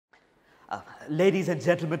Ladies and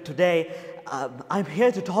gentlemen, today I'm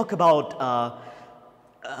here to talk about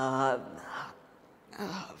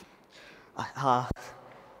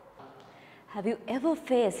Have you ever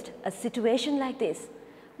faced a situation like this?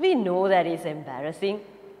 We know that is embarrassing.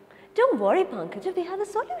 Don't worry, Pankaj, we have a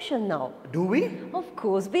solution now. Do we? Of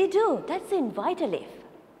course we do. That's in Whyteleafe.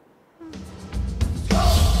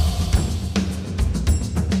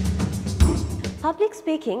 Public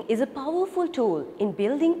speaking is a powerful tool in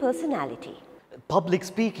building personality. Public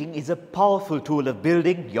speaking is a powerful tool of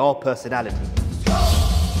building your personality.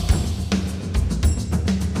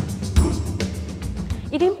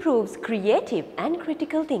 It improves creative and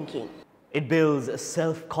critical thinking. It builds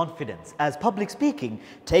self-confidence as public speaking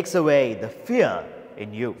takes away the fear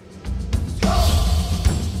in you.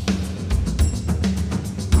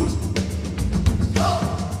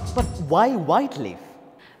 But why Whyteleafe?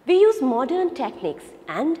 We use modern techniques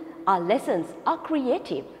and our lessons are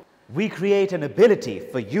creative. We create an ability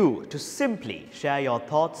for you to simply share your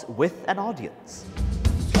thoughts with an audience.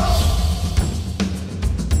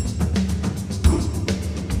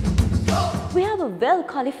 We have a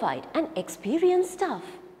well-qualified and experienced staff.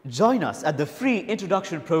 Join us at the free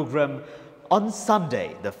introduction program on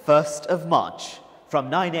Sunday, the 1st of March, from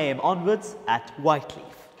 9 a.m. onwards at Whyteleafe.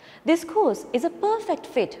 This course is a perfect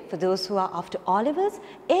fit for those who are after O-levels,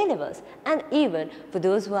 A-levels, and even for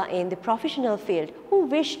those who are in the professional field who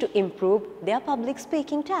wish to improve their public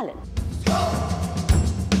speaking talent.